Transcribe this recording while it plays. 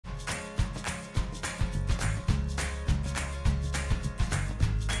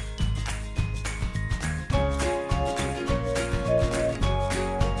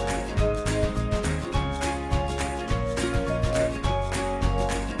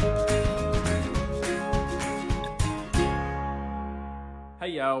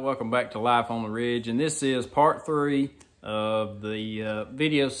Hey y'all, welcome back to Life on the Ridge, and this is part 3 of the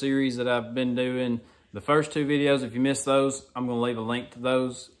video series that I've been doing. The first 2 videos, if you missed those, I'm going to leave a link to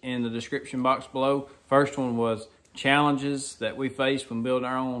those in the description box below. First one was challenges that we faced when building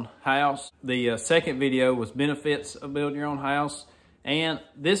our own house. The second video was benefits of building your own house. And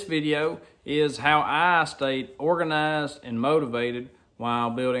this video is how I stayed organized and motivated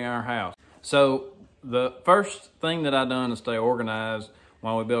while building our house. So the first thing that I done to stay organized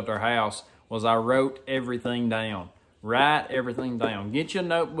while we built our house was I wrote everything down. Write everything down. Get you a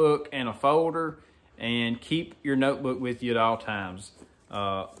notebook and a folder and keep your notebook with you at all times.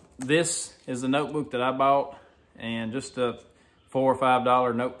 This is the notebook that I bought, and just a $4 or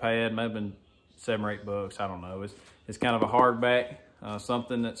 $5 notepad, maybe $7 or $8, I don't know. It's kind of a hardback,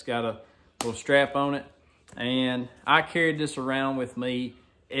 something that's got a little strap on it. And I carried this around with me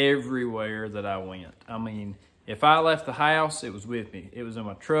everywhere that I went. I mean, if I left the house, it was with me. It was in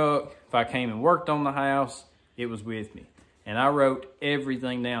my truck. If I came and worked on the house, it was with me. And I wrote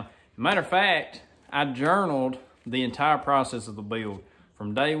everything down. Matter of fact, I journaled the entire process of the build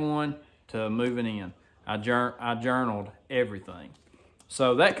from day one to moving in. I journaled everything.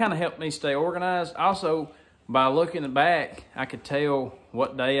 So that kind of helped me stay organized. Also, by looking back, I could tell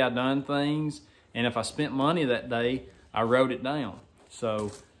what day I done things. And if I spent money that day, I wrote it down.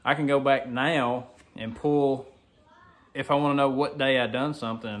 So I can go back now and pull, if I want to know what day I done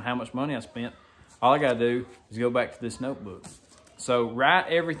something and how much money I spent, all I got to do is go back to this notebook. So write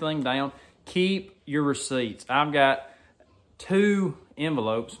everything down. Keep your receipts. I've got 2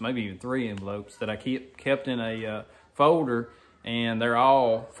 envelopes, maybe even 3 envelopes that I kept in a folder, and they're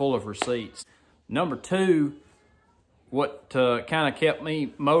all full of receipts. Number 2, what kind of kept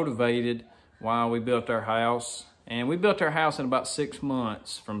me motivated while we built our house, and we built our house in about 6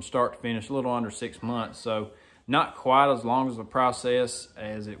 months from start to finish, a little under 6 months. So not quite as long as the process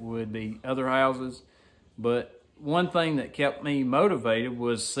as it would be other houses. But one thing that kept me motivated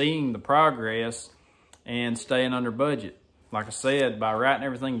was seeing the progress and staying under budget. Like I said, by writing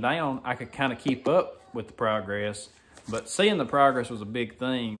everything down, I could kind of keep up with the progress. But seeing the progress was a big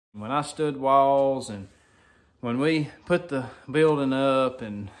thing. When I stood walls and when we put the building up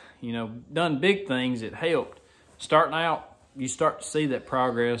and, you know, done big things, it helped. Starting out, you start to see that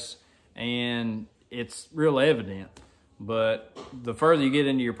progress, and it's real evident. But the further you get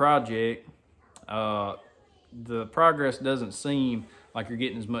into your project, the progress doesn't seem like you're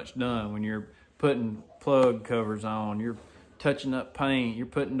getting as much done. When you're putting plug covers on, you're touching up paint, you're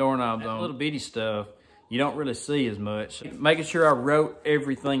putting doorknobs on, little bitty stuff, you don't really see as much. Making sure I wrote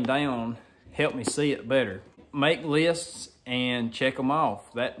everything down helped me see it better. Make lists and check them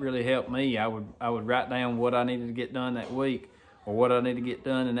off. That really helped me. I would write down what I needed to get done that week or what I need to get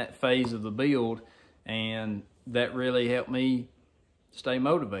done in that phase of the build, and that really helped me stay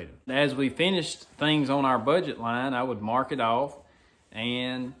motivated. As we finished things on our budget line, I would mark it off,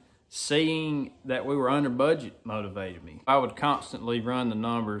 and seeing that we were under budget motivated me. I would constantly run the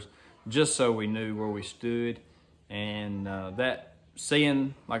numbers just so we knew where we stood, and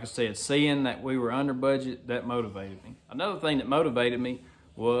like I said, seeing that we were under budget, that motivated me. Another thing that motivated me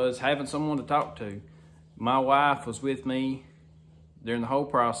was having someone to talk to. My wife was with me during the whole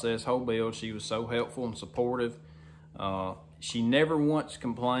process, whole build. She was so helpful and supportive. She never once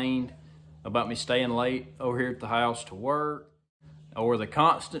complained about me staying late over here at the house to work or the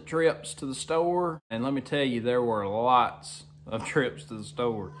constant trips to the store. And let me tell you, there were lots of trips to the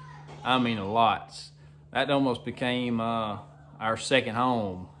store. I mean, lots. That almost became our second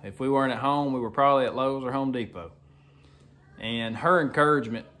home. If we weren't at home, we were probably at Lowe's or Home Depot. And her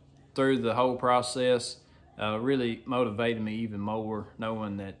encouragement through the whole process really motivated me even more,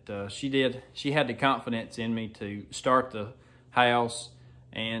 knowing that she had the confidence in me to start the house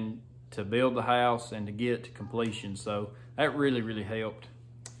and to build the house and to get it to completion. So that really, really helped.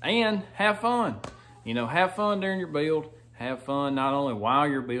 And have fun. You know, have fun during your build. Have fun not only while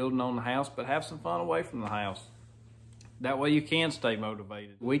you're building on the house, but have some fun away from the house. That way you can stay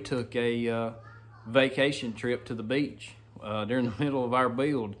motivated. We took a vacation trip to the beach during the middle of our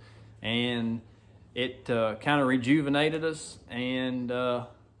build, and it kind of rejuvenated us and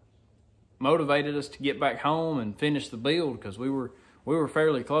motivated us to get back home and finish the build, because we were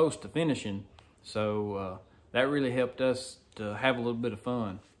fairly close to finishing. So that really helped us to have a little bit of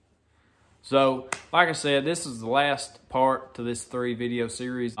fun. So like I said, this is the last part to this 3 video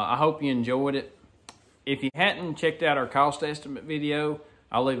series. I hope you enjoyed it. If you hadn't checked out our cost estimate video,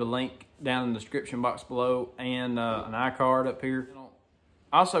 I'll leave a link down in the description box below and an iCard up here.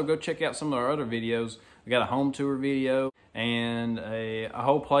 Also, go check out some of our other videos. We got a home tour video and a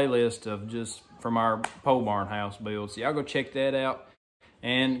whole playlist of just from our pole barn house build. So y'all go check that out.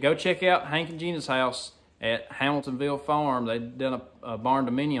 And go check out Hank and Gina's house at Hamiltonville Farm. They've done a barn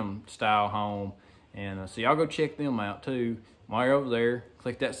dominium style home. And so y'all go check them out too. While you're over there,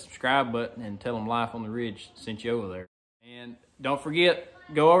 click that subscribe button and tell them Life on the Ridge sent you over there. And don't forget,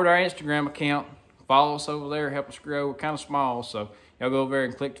 go over to our Instagram account. Follow us over there, help us grow. We're kind of small, so y'all go over there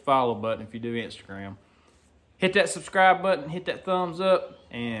and click the follow button if you do Instagram. Hit that subscribe button, hit that thumbs up,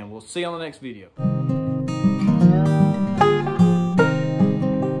 and we'll see you on the next video.